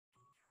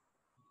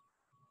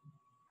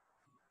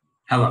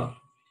Hello.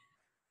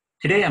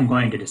 Today I'm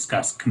going to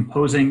discuss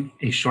composing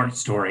a short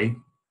story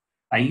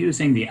by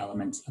using the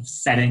elements of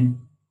setting,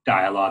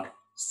 dialogue,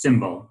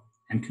 symbol,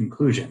 and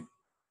conclusion.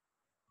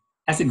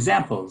 As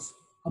examples,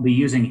 I'll be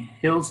using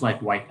Hills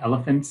Like White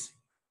Elephants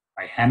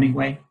by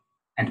Hemingway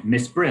and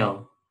Miss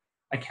Brill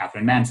by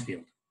Catherine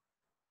Mansfield.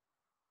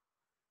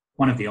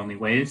 The only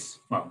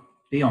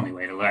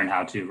way to learn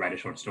how to write a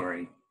short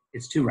story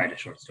is to write a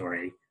short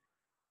story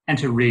and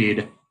to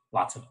read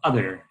lots of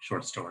other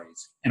short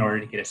stories in order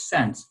to get a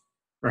sense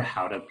for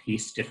how to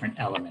piece different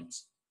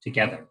elements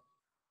together.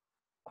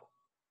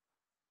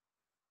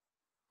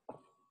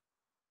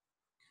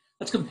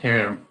 Let's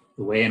compare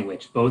the way in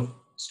which both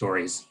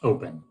stories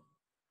open.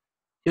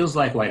 Hills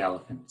Like White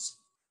Elephants.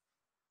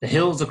 The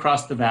hills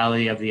across the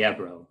valley of the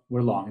Ebro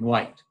were long and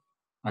white.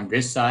 On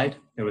this side,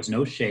 there was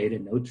no shade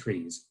and no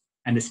trees,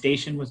 and the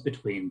station was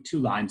between two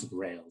lines of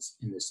rails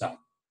in the sun.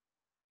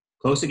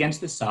 Close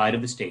against the side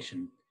of the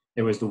station,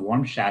 there was the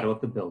warm shadow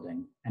of the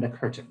building and a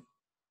curtain,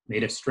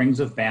 made of strings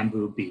of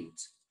bamboo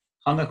beads,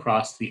 hung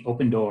across the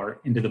open door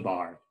into the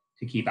bar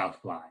to keep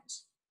out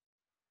flies.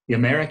 The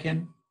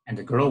American and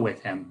the girl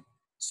with him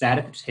sat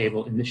at the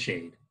table in the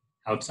shade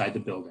outside the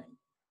building.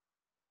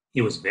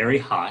 It was very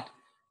hot,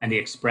 and the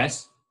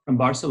express from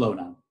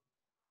Barcelona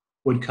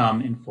would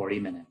come in 40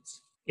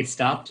 minutes. It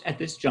stopped at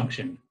this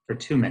junction for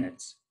 2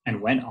 minutes and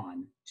went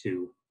on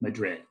to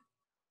Madrid.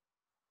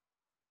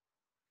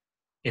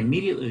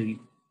 Immediately,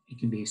 it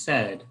can be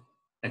said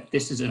that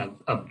this is an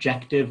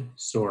objective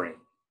story,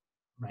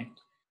 right?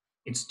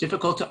 It's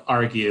difficult to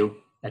argue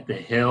that the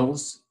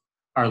hills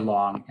are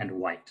long and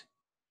white.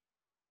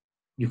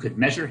 You could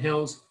measure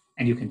hills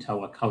and you can tell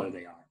what color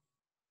they are.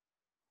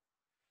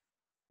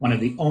 One of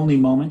the only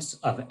moments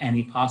of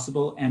any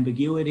possible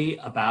ambiguity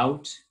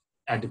about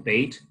a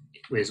debate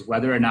is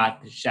whether or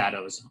not the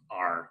shadows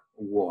are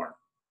warm.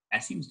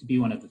 That seems to be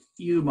one of the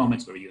few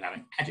moments where you have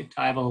an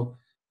adjectival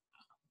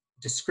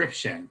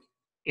description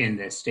in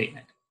this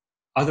statement.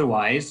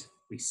 Otherwise,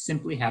 we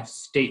simply have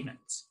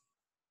statements.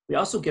 We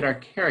also get our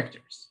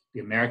characters.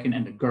 The American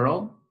and the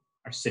girl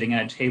are sitting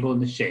at a table in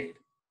the shade,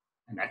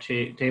 and that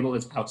table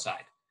is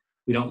outside.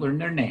 We don't learn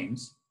their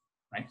names,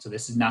 right? So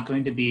this is not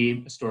going to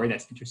be a story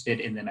that's interested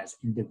in them as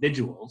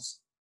individuals.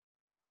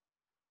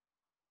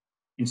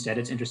 Instead,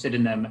 it's interested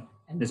in them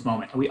in this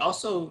moment. And we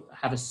also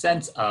have a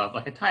sense of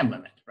like a time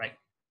limit, right?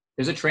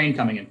 There's a train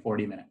coming in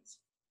 40 minutes.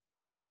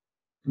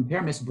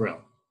 Compare Miss Brill.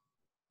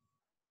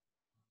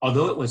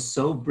 Although it was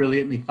so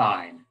brilliantly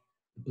fine,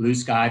 the blue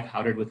sky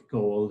powdered with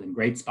gold and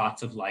great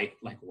spots of light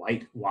like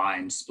white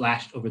wine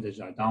splashed over the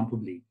Jardin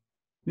Public,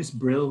 Miss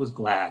Brill was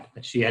glad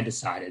that she had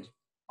decided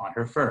on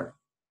her fur.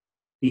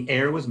 The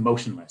air was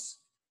motionless,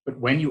 but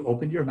when you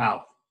opened your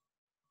mouth,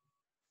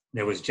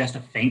 there was just a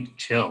faint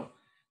chill,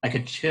 like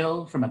a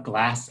chill from a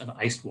glass of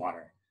iced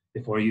water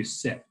before you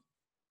sip.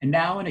 And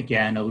now and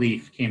again a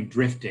leaf came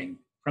drifting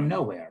from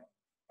nowhere,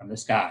 from the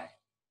sky.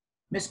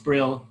 Miss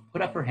Brill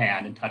put up her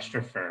hand and touched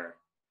her fur.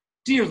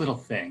 Dear little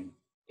thing,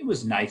 it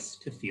was nice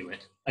to feel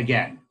it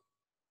again.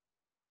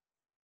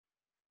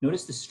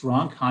 Notice the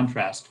strong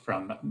contrast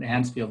from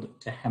Mansfield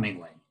to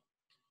Hemingway.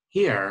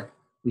 Here,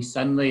 we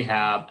suddenly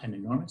have an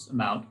enormous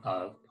amount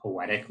of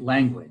poetic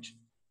language.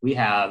 We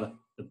have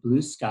the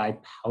blue sky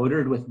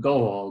powdered with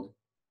gold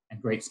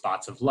and great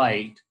spots of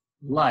light,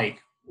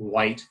 like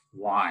white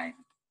wine.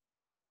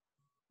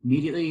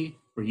 Immediately,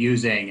 we're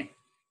using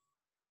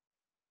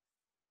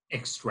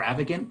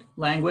extravagant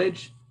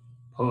language,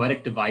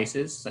 poetic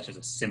devices, such as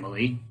a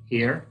simile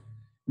here.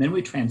 And then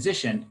we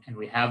transition and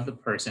we have the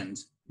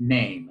person's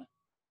name,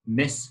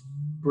 Miss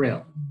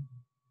Brill.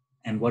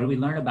 And what do we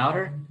learn about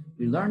her?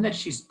 We learn that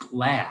she's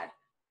glad.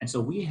 And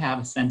so we have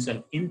a sense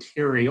of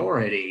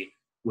interiority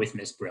with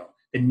Miss Brill.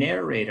 The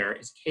narrator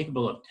is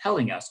capable of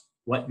telling us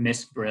what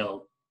Miss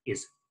Brill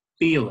is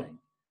feeling.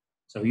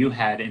 So you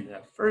had in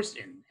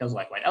Hills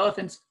Like White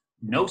Elephants,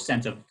 no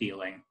sense of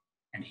feeling.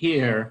 And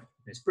here,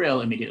 Miss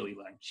Brill immediately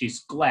learned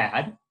she's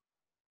glad.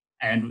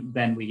 And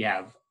then we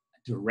have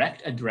a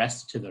direct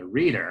address to the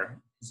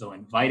reader, so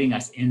inviting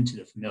us into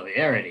the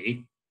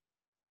familiarity,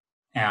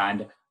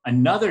 and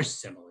another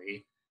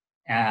simile,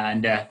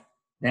 and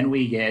then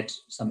we get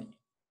some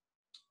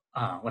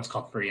what's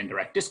called free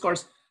indirect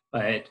discourse,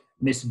 but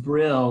Miss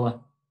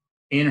Brill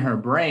in her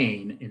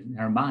brain, in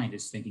her mind,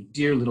 is thinking,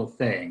 dear little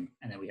thing,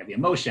 and then we have the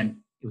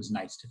emotion, it was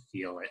nice to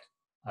feel it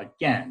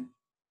again,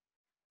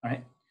 all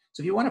right?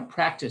 So if you want to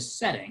practice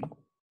setting,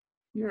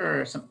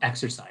 here are some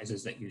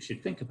exercises that you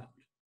should think about.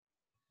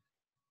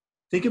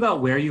 Think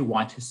about where you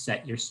want to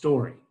set your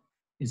story.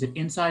 Is it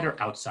inside or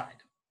outside?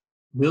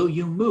 Will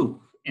you move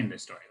in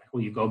this story? Like,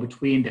 will you go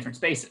between different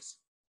spaces?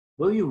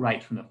 Will you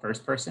write from the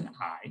first person,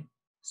 I,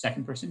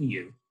 second person,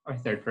 you, or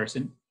third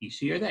person, he,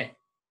 she, or they?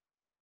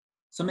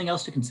 Something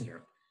else to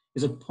consider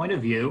is a point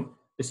of view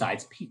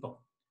besides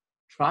people.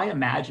 Try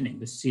imagining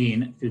the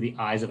scene through the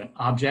eyes of an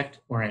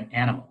object or an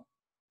animal,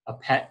 a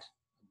pet,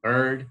 a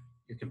bird,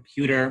 your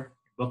computer,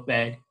 your book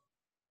bag,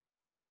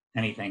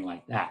 anything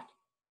like that.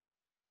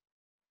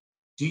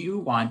 Do you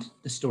want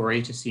the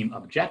story to seem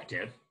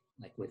objective,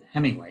 like with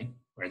Hemingway,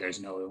 where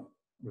there's no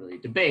really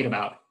debate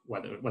about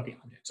what the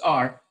objects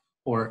are,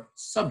 or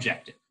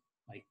subjective,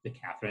 like the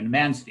Catherine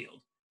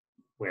Mansfield,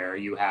 where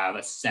you have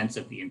a sense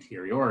of the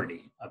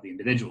interiority of the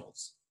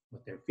individuals,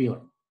 what they're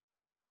feeling.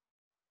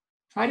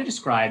 Try to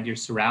describe your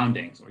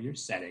surroundings or your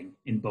setting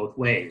in both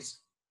ways.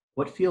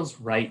 What feels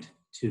right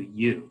to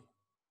you?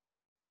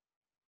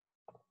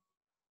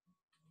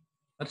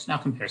 Let's now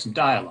compare some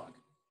dialogue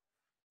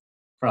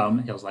from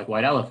Hills Like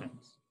White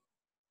Elephants.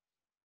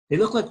 They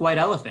look like white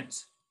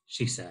elephants,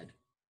 she said.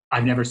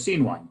 I've never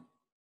seen one.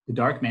 The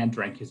dark man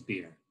drank his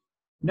beer.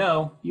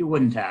 No, you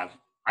wouldn't have.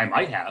 I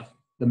might have,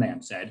 the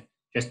man said.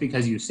 Just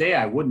because you say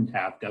I wouldn't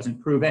have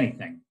doesn't prove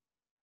anything.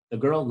 The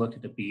girl looked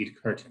at the bead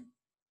curtain.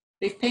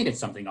 They've painted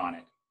something on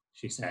it,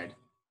 she said.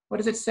 What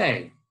does it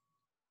say?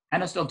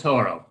 Anis del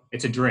Toro.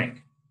 It's a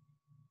drink.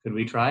 Could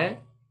we try it?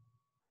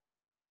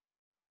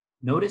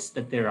 Notice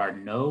that there are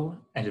no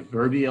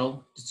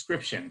adverbial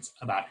descriptions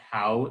about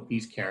how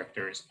these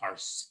characters are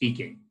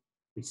speaking.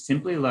 We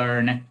simply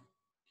learn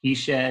he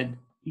said,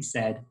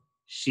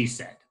 she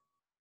said.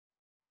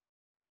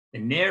 The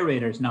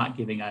narrator is not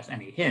giving us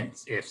any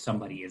hints if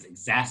somebody is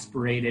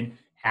exasperated,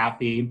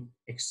 happy,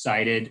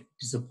 excited,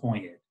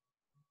 disappointed.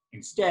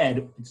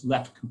 Instead, it's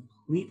left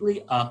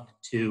completely up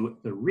to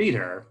the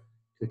reader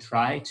to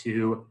try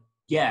to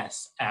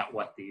guess at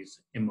what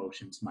these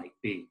emotions might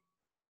be.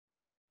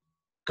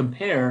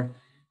 Compare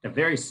the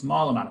very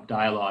small amount of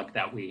dialogue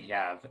that we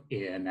have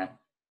in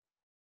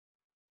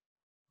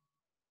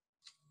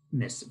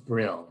Miss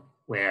Brill,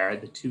 where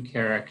the two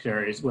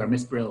characters, where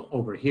Miss Brill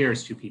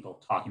overhears two people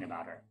talking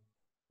about her.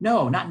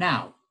 No, not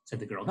now, said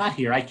the girl. Not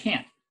here, I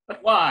can't.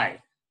 But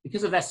why?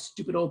 Because of that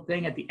stupid old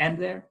thing at the end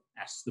there?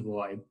 Asked the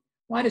boy.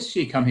 Why does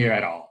she come here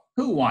at all?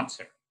 Who wants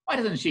her? Why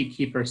doesn't she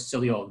keep her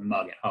silly old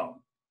mug at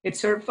home?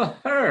 It's her for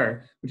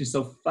her, which is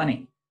so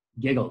funny,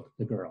 giggled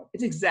the girl.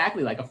 It's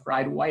exactly like a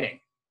fried whiting.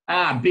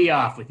 Ah, be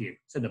off with you,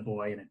 said the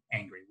boy in an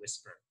angry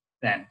whisper.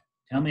 Then,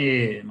 tell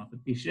me, mon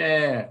petit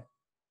cher.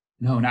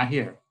 No, not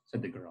here,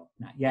 said the girl.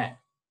 Not yet.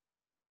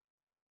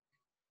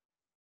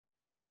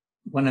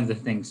 One of the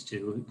things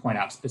to point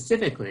out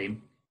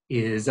specifically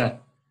is the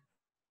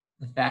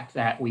fact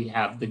that we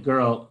have the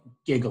girl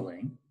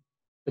giggling,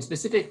 but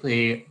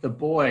specifically the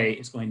boy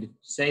is going to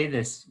say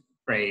this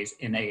phrase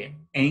in an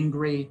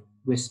angry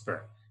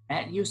whisper.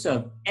 That use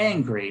of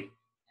angry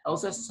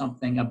tells us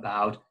something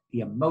about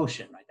the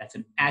emotion, right? That's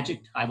an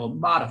adjectival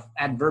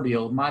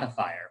adverbial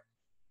modifier.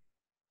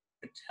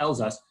 It tells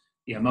us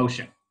the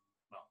emotion.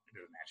 Well, it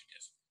is an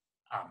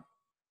adjective.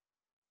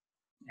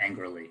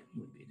 Angrily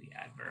would be the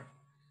adverb.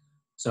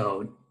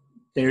 So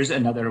there's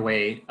another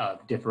way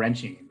of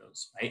differentiating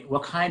those, right?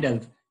 What kind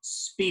of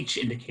speech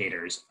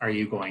indicators are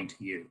you going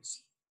to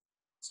use?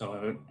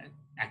 So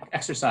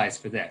exercise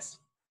for this.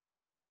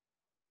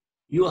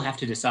 You will have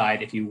to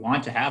decide if you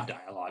want to have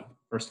dialogue,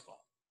 first of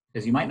all,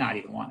 because you might not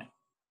even want it.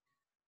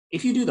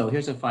 If you do, though,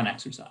 here's a fun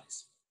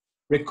exercise.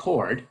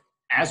 Record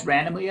as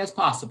randomly as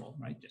possible,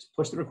 right? Just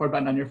push the record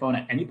button on your phone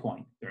at any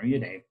point during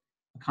your day,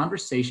 a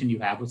conversation you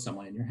have with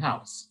someone in your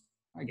house.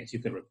 I guess you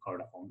could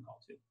record a phone call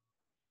too.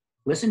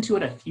 Listen to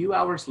it a few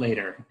hours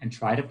later and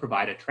try to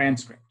provide a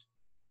transcript.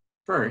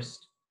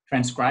 First,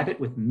 transcribe it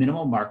with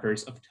minimal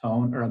markers of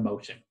tone or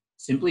emotion.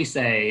 Simply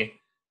say,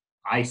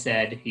 I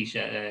said, he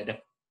should.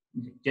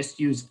 Just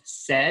use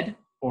said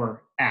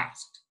or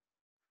asked.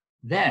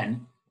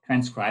 Then,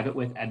 transcribe it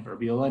with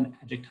adverbial and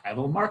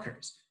adjectival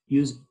markers.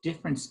 Use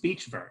different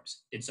speech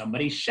verbs. Did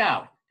somebody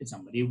shout? Did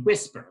somebody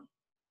whisper?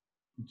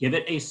 Give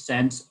it a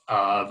sense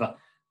of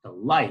the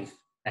life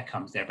that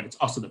comes there, but it's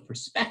also the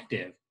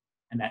perspective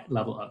and that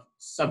level of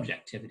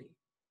subjectivity.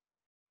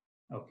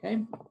 Okay,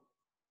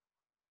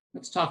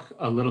 let's talk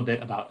a little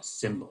bit about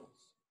symbols.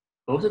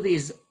 Both of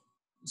these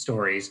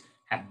stories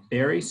have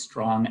very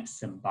strong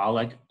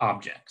symbolic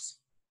objects.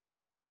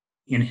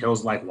 In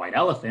Hills Like White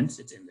Elephants,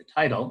 it's in the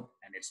title,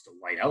 and it's the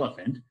white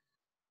elephant.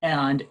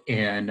 And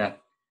in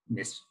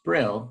Miss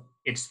Brill,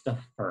 it's the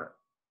fur.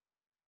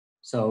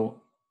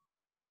 So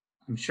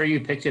I'm sure you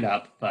picked it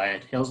up,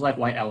 but Hills Like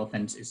White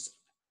Elephants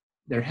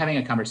they're having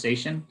a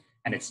conversation,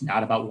 and it's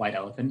not about white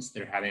elephants.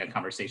 They're having a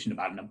conversation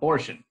about an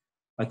abortion,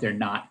 but they're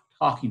not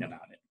talking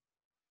about it.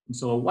 And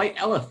so a white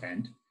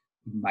elephant,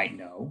 you might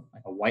know,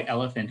 like a white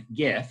elephant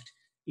gift,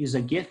 is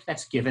a gift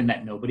that's given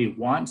that nobody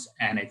wants,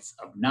 and it's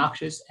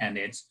obnoxious, and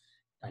it's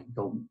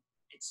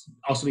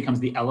also becomes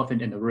the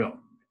elephant in the room.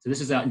 So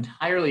this is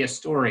entirely a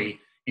story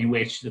in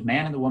which the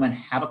man and the woman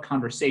have a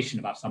conversation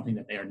about something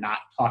that they are not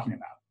talking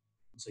about.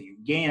 So you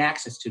gain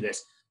access to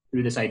this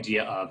through this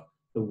idea of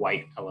the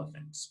white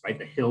elephants, right?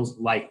 The hills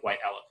like white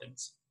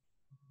elephants.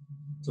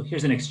 So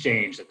here's an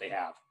exchange that they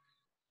have.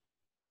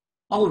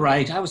 All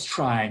right, I was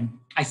trying.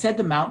 I said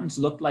the mountains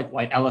looked like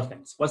white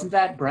elephants. Wasn't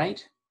that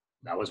bright?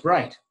 That was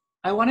right.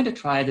 I wanted to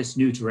try this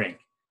new drink.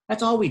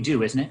 That's all we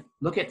do, isn't it?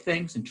 Look at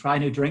things and try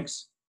new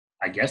drinks?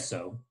 I guess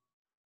so.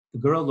 The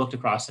girl looked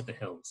across at the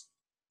hills.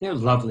 They're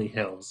lovely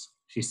hills,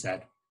 she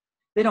said.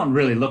 They don't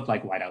really look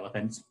like white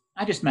elephants.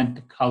 I just meant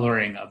the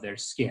coloring of their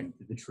skin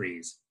through the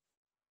trees.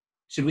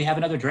 Should we have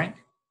another drink?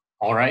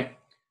 All right.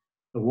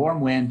 The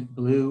warm wind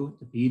blew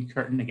the bead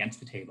curtain against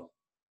the table.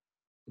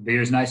 The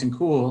beer's nice and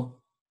cool,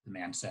 the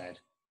man said.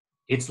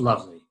 It's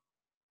lovely,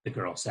 the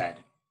girl said.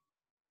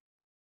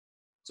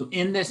 So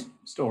in this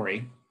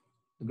story,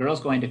 the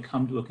girl's going to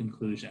come to a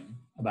conclusion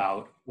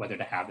about whether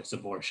to have this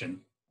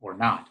abortion or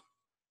not.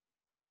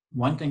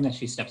 One thing that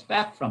she steps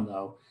back from,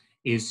 though,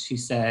 is she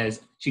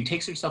says, she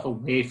takes herself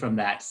away from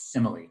that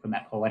simile, from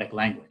that poetic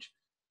language.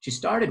 She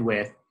started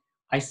with,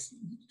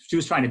 she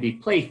was trying to be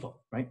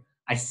playful, right?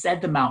 I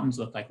said the mountains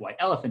looked like white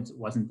elephants. It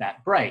wasn't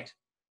that bright,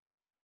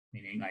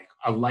 meaning like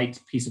a light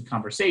piece of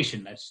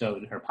conversation that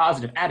showed her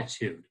positive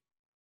attitude.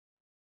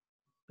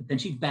 But then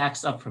she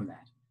backs up from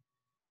that.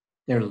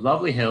 They're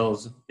lovely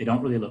hills. They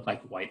don't really look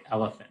like white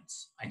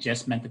elephants. I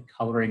just meant the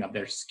coloring of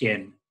their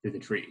skin through the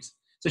trees.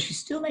 So she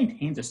still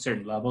maintains a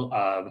certain level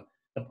of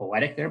the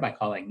poetic there by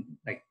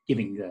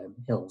giving the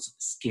hills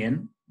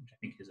skin, which I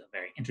think is a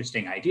very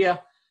interesting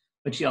idea,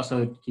 but she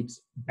also keeps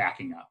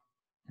backing up.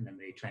 And then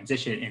they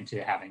transition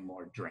into having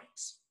more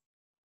drinks.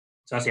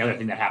 So that's the other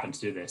thing that happens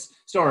through this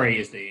story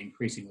is they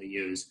increasingly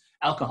use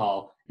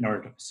alcohol in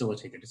order to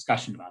facilitate the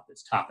discussion about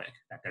this topic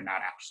that they're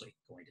not actually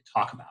going to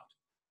talk about.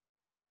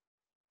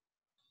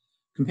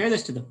 Compare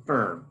this to the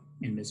fur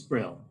in Miss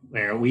Brill,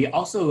 where we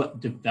also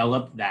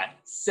develop that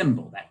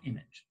symbol, that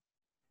image.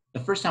 The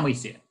first time we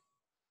see it,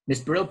 Miss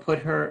Brill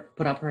put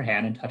up her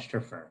hand and touched her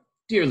fur.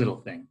 Dear little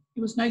thing,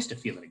 it was nice to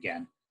feel it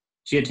again.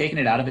 She had taken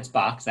it out of its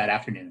box that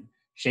afternoon,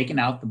 shaken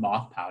out the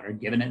moth powder,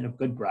 given it a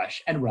good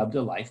brush, and rubbed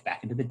the life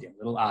back into the dim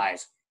little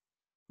eyes.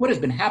 What has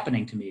been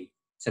happening to me?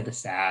 Said the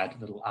sad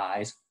little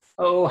eyes.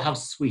 Oh, how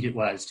sweet it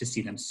was to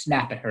see them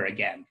snap at her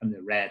again from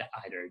the red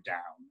eider down.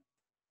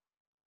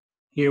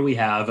 Here we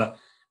have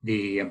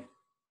the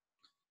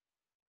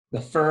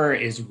fur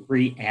is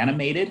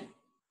reanimated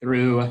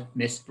through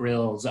Miss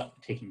Brill's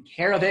taking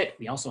care of it.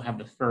 We also have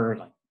the fur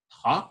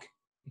talk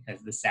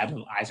because the sad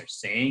little eyes are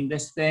saying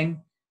this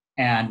thing.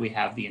 And we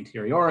have the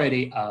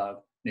interiority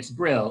of Miss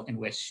Brill in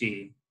which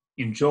she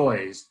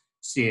enjoys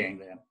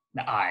seeing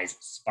the eyes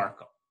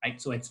sparkle,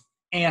 right? So it's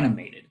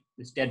animated.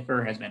 This dead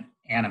fur has been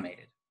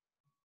animated.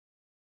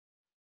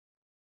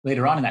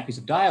 Later on in that piece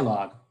of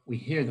dialogue, we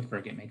hear the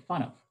fur get made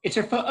fun of. It's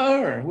her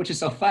fur, which is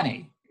so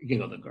funny,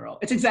 giggled the girl.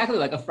 It's exactly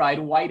like a fried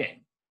whiting.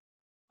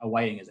 A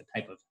whiting is a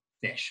type of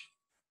fish,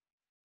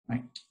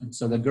 right? And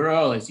so the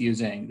girl is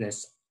using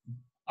this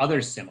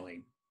other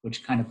simile,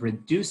 which kind of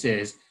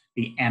reduces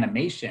the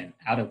animation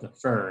out of the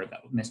fur that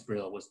Miss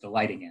Brill was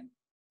delighting in.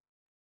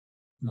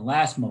 And the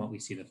last moment we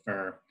see the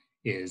fur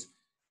is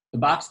the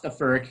box the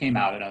fur came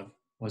out of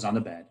was on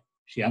the bed.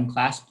 She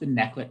unclasped the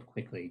necklet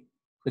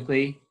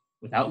quickly,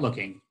 without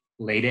looking,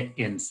 laid it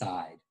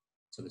inside.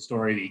 So the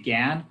story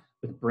began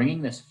with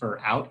bringing this fur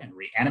out and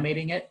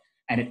reanimating it,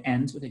 and it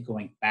ends with it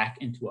going back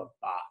into a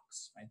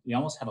box. Right? We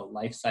almost have a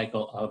life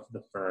cycle of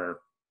the fur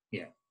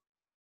here.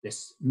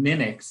 This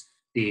mimics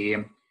the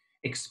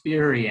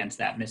experience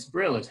that Miss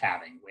Brill is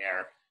having,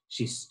 where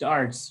she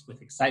starts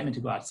with excitement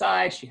to go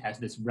outside. She has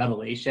this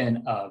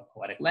revelation of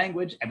poetic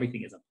language.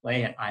 Everything is a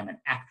play, and I'm an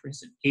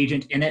actress, an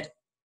agent in it.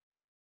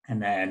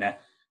 And then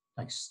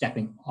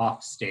stepping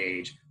off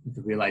stage with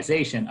the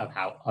realization of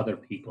how other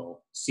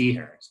people see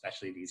her,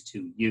 especially these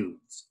two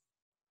youths.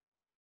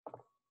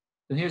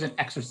 So here's an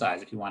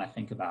exercise if you want to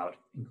think about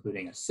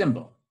including a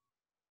symbol.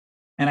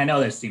 And I know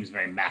this seems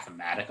very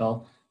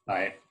mathematical,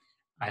 but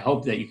I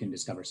hope that you can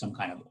discover some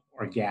kind of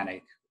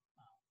organic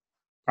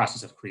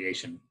process of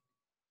creation.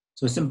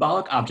 So a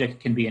symbolic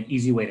object can be an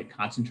easy way to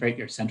concentrate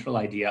your central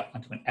idea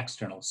onto an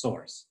external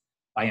source.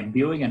 By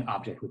imbuing an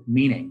object with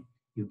meaning,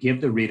 you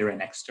give the reader an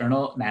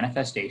external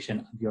manifestation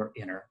of your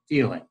inner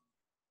feeling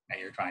that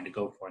you're trying to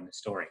go for in the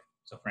story.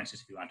 So for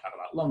instance, if you want to talk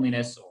about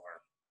loneliness or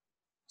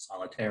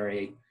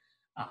solitary,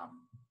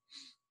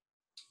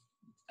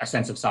 a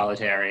sense of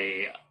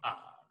solitary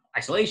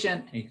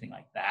isolation, anything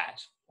like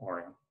that,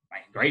 or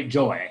great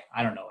joy,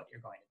 I don't know what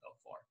you're going to go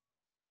for.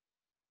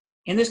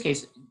 In this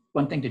case,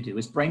 one thing to do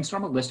is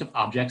brainstorm a list of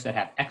objects that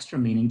have extra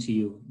meaning to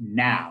you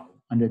now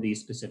under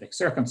these specific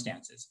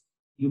circumstances.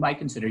 You might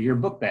consider your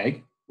book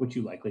bag, which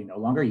you likely no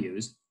longer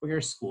use, or your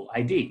school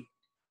ID.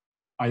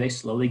 Are they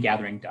slowly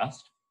gathering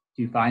dust?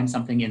 Do you find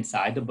something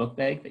inside the book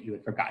bag that you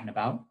had forgotten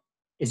about?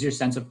 Is your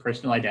sense of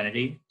personal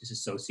identity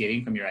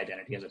disassociating from your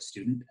identity as a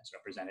student as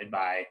represented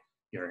by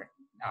your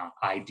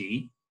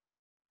ID?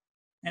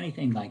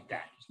 Anything like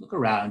that. Just look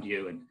around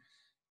you and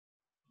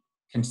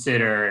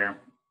consider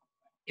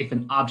if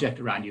an object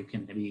around you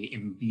can be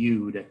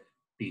imbued,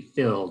 be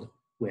filled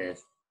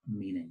with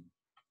meaning.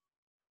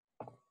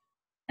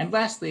 And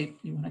lastly,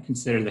 you want to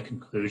consider the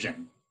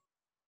conclusion.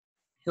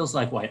 Hills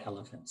like white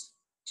elephants.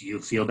 Do you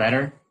feel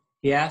better?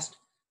 He asked.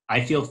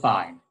 I feel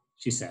fine,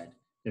 she said.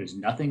 There's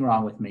nothing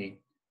wrong with me.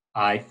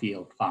 I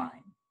feel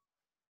fine.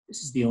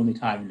 This is the only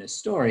time in this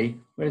story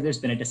where there's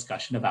been a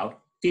discussion about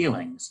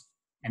feelings,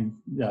 and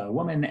the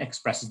woman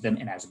expresses them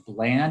in as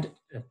bland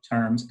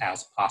terms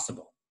as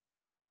possible.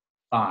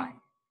 Fine,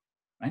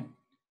 right?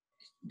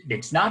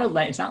 It's not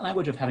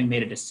language of having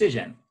made a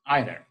decision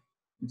either.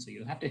 And so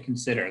you have to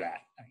consider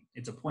that.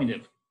 It's a point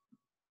of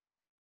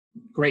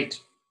great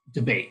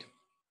debate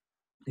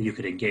that you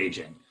could engage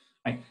in.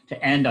 Right?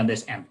 To end on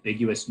this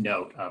ambiguous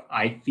note of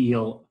 "I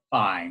feel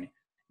fine"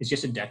 is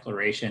just a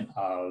declaration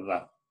of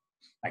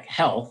like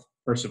health,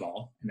 first of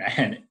all, and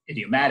then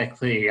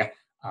idiomatically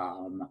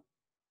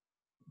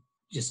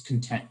just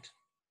content,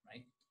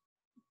 right?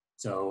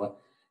 So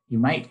you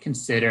might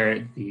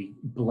consider the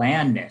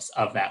blandness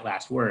of that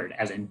last word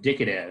as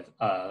indicative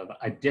of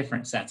a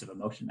different sense of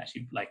emotion that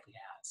she likely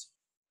has.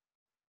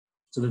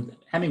 So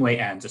Hemingway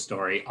ends a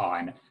story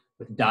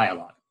with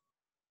dialogue.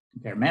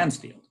 Compare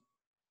Mansfield.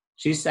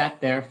 She sat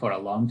there for a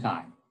long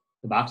time.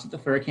 The box that the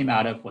fur came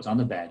out of was on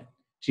the bed.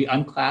 She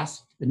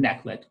unclasped the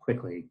necklet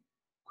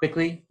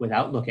quickly,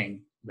 without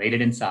looking, laid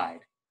it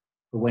inside.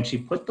 But when she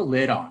put the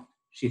lid on,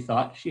 she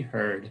thought she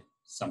heard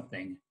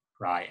something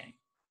crying.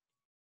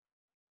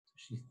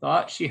 She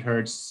thought she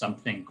heard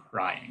something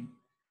crying.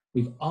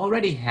 We've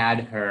already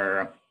had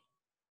her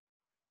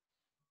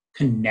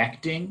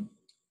connecting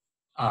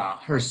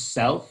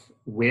herself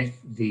with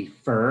the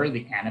fur,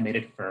 the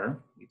animated fur.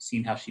 We've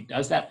seen how she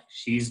does that.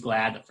 She's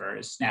glad the fur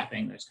is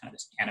snapping. There's kind of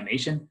this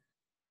animation.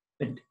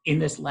 But in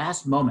this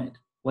last moment,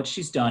 what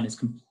she's done is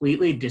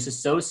completely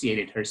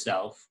disassociated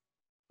herself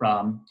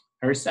from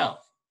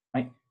herself,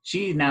 right?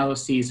 She now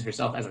sees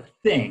herself as a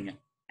thing,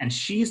 and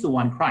she's the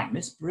one crying.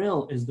 Miss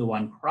Brill is the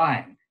one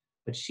crying,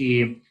 but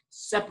she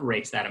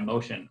separates that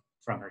emotion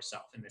from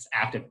herself in this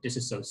act of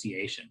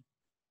disassociation.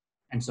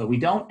 And so we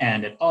don't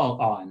end at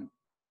all on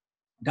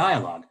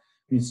dialogue.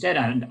 We instead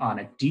end on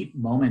a deep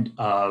moment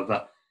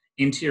of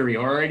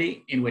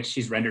interiority in which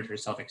she's rendered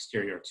herself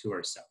exterior to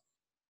herself.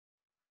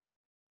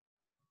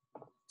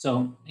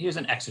 So here's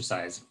an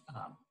exercise,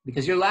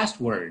 because your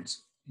last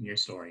words in your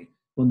story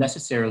will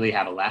necessarily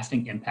have a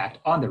lasting impact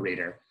on the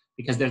reader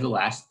because they're the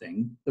last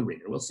thing the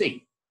reader will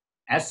see.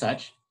 As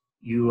such,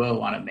 you will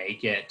want to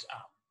make it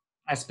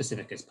as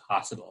specific as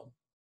possible.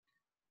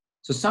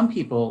 So some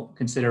people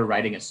consider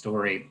writing a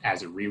story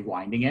as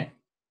rewinding it.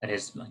 That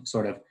is like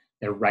sort of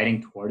they're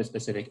writing toward a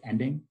specific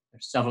ending.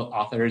 There's several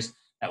authors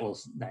that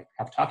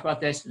have talked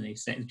about this, and they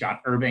say John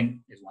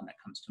Irving is one that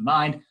comes to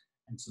mind.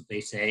 And so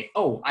they say,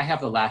 oh, I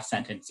have the last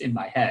sentence in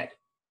my head,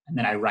 and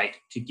then I write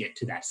to get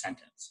to that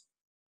sentence.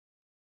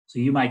 So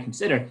you might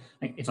consider,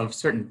 like, if a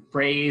certain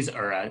phrase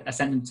or a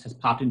sentence has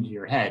popped into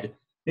your head,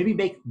 maybe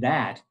make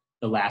that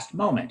the last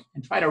moment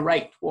and try to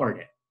write toward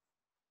it.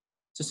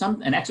 So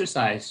an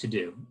exercise to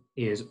do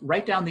is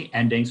write down the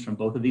endings from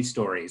both of these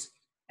stories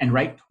and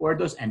write toward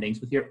those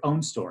endings with your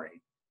own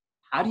story.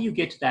 How do you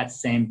get to that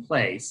same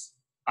place,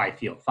 I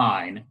feel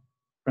fine,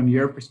 from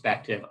your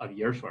perspective of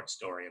your short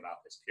story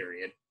about this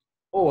period?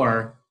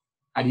 Or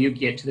how do you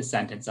get to the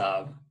sentence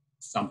of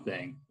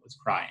something was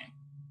crying?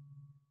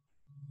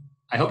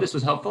 I hope this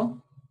was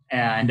helpful,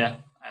 and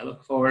I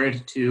look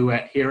forward to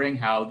hearing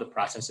how the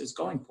process is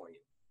going for you.